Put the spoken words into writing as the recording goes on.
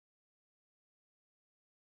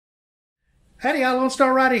Howdy, Lone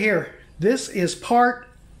Star Rider here. This is part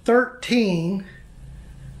 13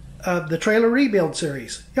 of the trailer rebuild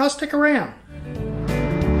series. Y'all stick around.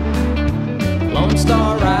 Lone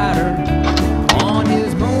Star Rider on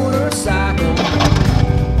his motorcycle,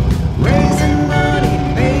 raising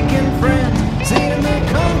money, making friends, seeing the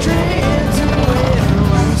country into it.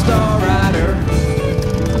 Lone Star Rider.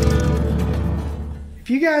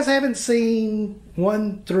 If you guys haven't seen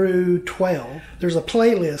 1 through 12, there's a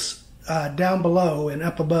playlist down below and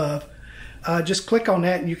up above. Just click on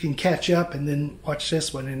that and you can catch up and then watch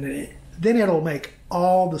this one, and then it'll make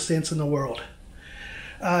all the sense in the world.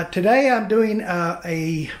 Today I'm doing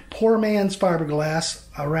a poor man's fiberglass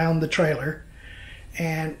around the trailer,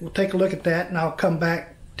 and we'll take a look at that and I'll come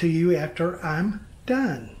back to you after I'm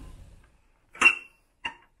done.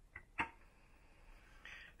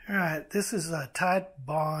 Alright, this is a Tide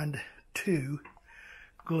Bond 2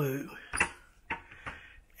 glue.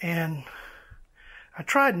 And I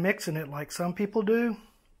tried mixing it like some people do.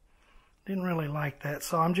 Didn't really like that,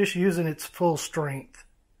 so I'm just using its full strength.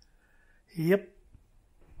 Yep.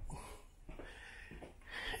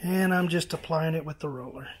 And I'm just applying it with the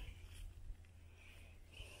roller.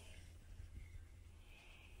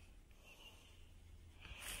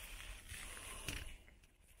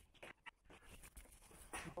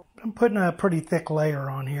 I'm putting a pretty thick layer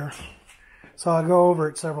on here, so I'll go over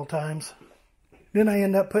it several times. Then I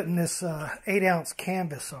end up putting this 8-ounce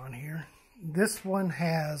canvas on here. This one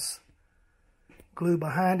has glue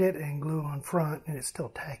behind it and glue on front, and it's still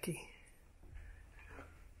tacky.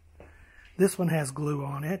 This one has glue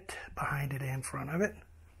on it, behind it and front of it.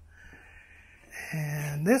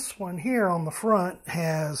 And this one here on the front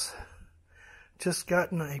has just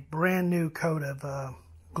gotten a brand new coat of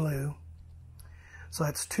glue. So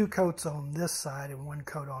that's 2 coats on this side and 1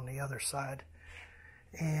 coat on the other side.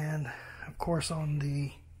 And of course on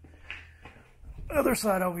the other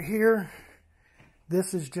side over here,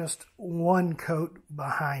 this is just 1 coat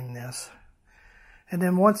behind this. And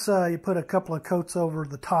then once you put a couple of coats over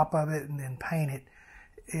the top of it and then paint it,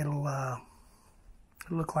 it'll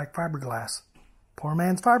look like fiberglass. Poor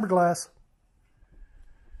man's fiberglass.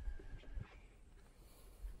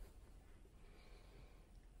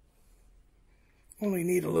 Only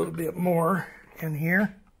need a little bit more in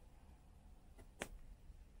here.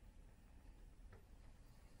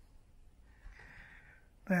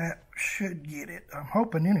 That should get it. I'm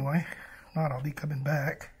hoping anyway. If not, I'll be coming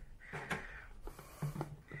back.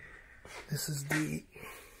 This is the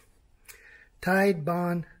Tide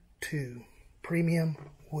Bond 2 Premium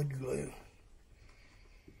Wood Glue.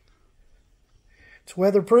 It's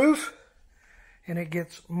weatherproof, and it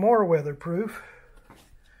gets more weatherproof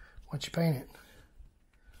once you paint it.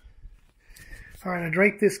 Alright, I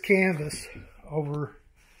draped this canvas over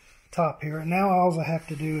top here, and now all I have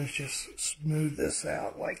to do is just smooth this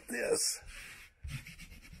out like this.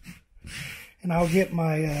 And I'll get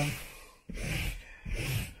my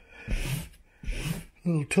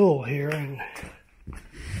little tool here and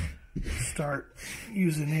start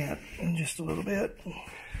using it in just a little bit.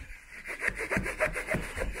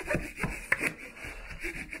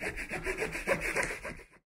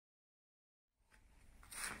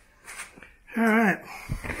 Alright,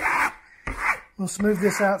 we'll smooth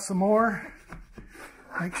this out some more,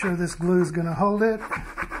 make sure this glue is going to hold it,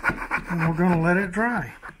 and we're going to let it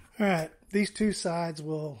dry. Alright, these 2 sides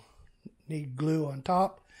will need glue on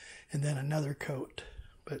top and then another coat,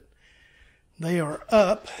 but they are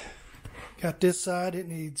up. Got this side, it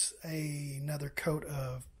needs another coat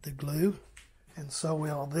of the glue, and so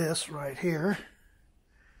will this right here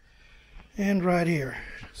and right here.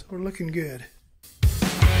 So we're looking good.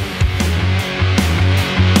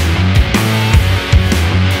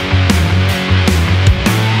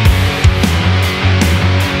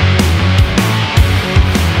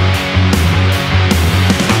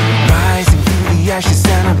 Ashes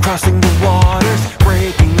and I'm crossing the waters,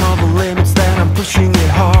 breaking all the limits, then I'm pushing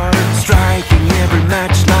it hard, striking every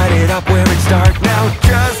match, light it up where it's dark. Now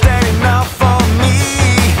just ain't enough for me.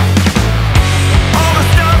 All the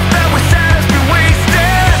stuff that we said has been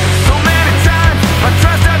wasted so many times.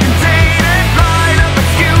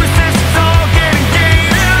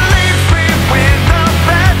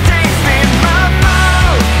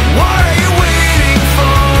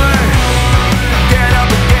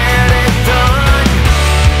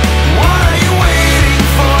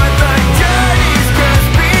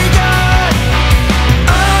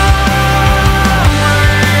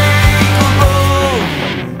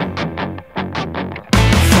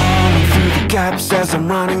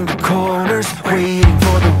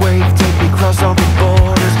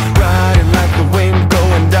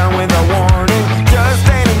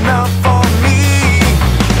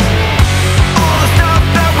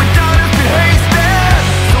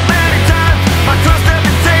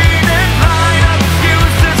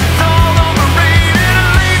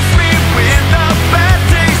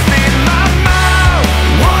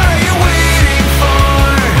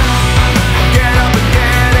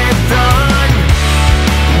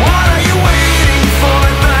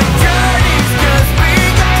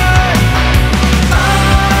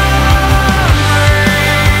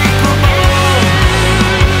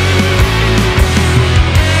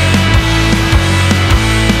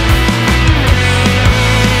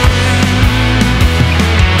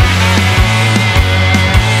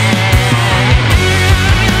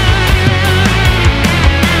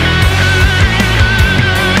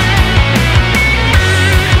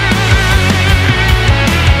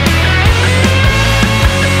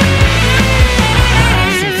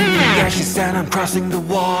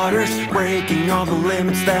 waters, breaking all the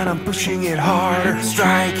limits, then I'm pushing it harder.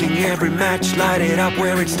 Striking every match, light it up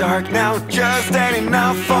where it's dark. Now just ain't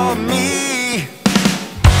enough for me.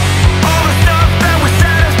 All the stuff that was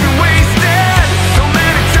said has been wasted. So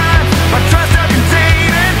many times my trust I've contained.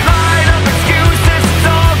 Lied up excuses, it's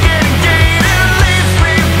all getting gated. Leaves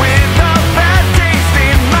me with a bad taste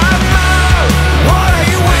in my mouth. What are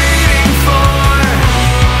you waiting for?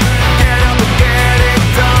 Get up and get it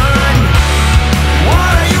done.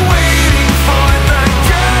 What are you waiting for? The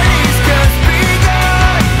journey's just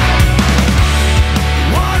begun.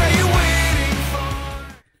 What are you waiting for?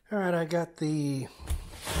 Alright, I got the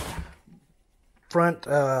front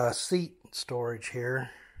seat storage here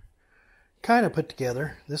kind of put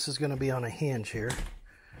together. This is going to be on a hinge here,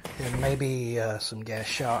 and maybe some gas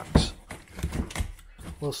shocks.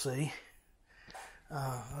 We'll see.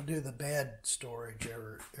 I'll do the bed storage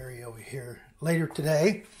area over here later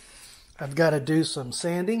today. I've got to do some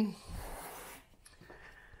sanding.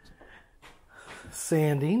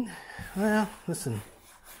 Well, listen.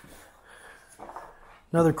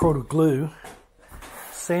 Another coat of glue.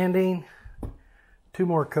 Sanding. 2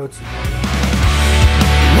 more coats of glue.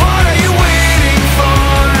 What are you waiting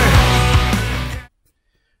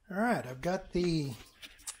for? Alright, I've got the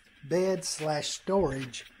bed /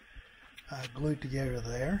 storage glued together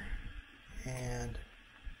there, and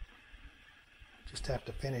just have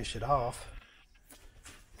to finish it off.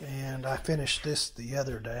 And I finished this the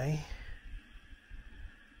other day,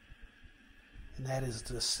 and that is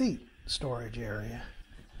the seat storage area.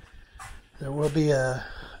 There will be a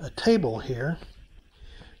table here,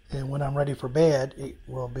 and when I'm ready for bed, it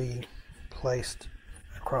will be placed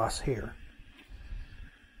across here.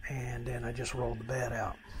 And then I just roll the bed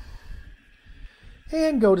out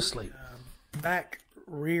and go to sleep. Back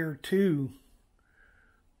rear 2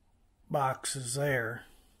 boxes there,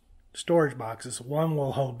 storage boxes. One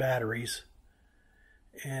will hold batteries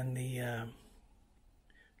and the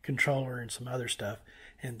controller and some other stuff,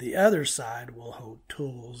 and the other side will hold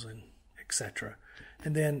tools and etc.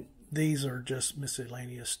 And then these are just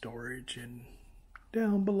miscellaneous storage, and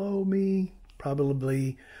down below me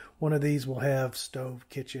probably one of these will have stove,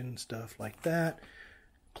 kitchen, stuff like that.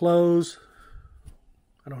 Clothes.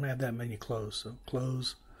 I don't have that many clothes, so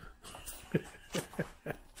clothes.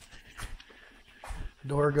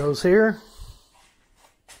 Door goes here.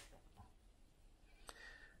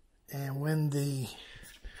 And when the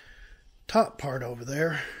top part over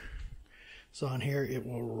there is on here, it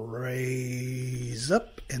will raise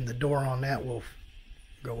up, and the door on that will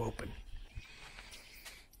go open.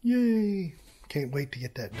 Yay! Can't wait to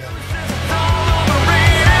get that done.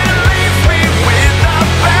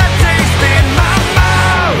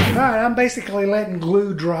 Alright, I'm basically letting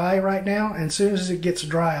glue dry right now, and as soon as it gets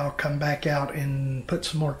dry, I'll come back out and put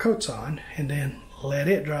some more coats on, and then let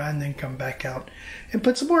it dry, and then come back out and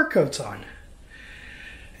put some more coats on.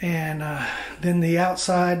 And then the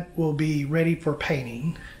outside will be ready for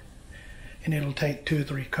painting, and it'll take 2 or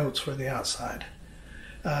 3 coats for the outside,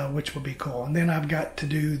 which will be cool. And then I've got to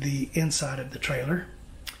do the inside of the trailer,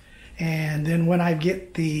 and then when I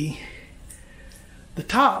get the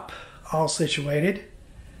top all situated,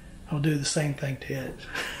 I'll do the same thing to it.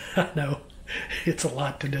 I know it's a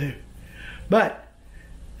lot to do, but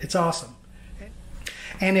it's awesome,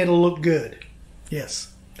 and it'll look good.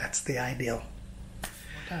 Yes, that's the ideal.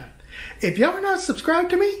 If y'all are not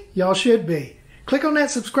subscribed to me, y'all should be. Click on that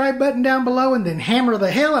subscribe button down below, and then hammer the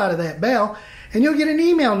hell out of that bell, and you'll get an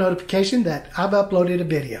email notification that I've uploaded a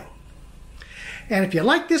video. And if you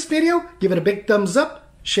like this video, give it a big thumbs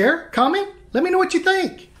up, share, comment, let me know what you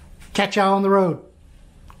think. Catch y'all on the road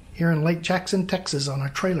here in Lake Jackson, Texas on our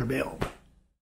trailer build.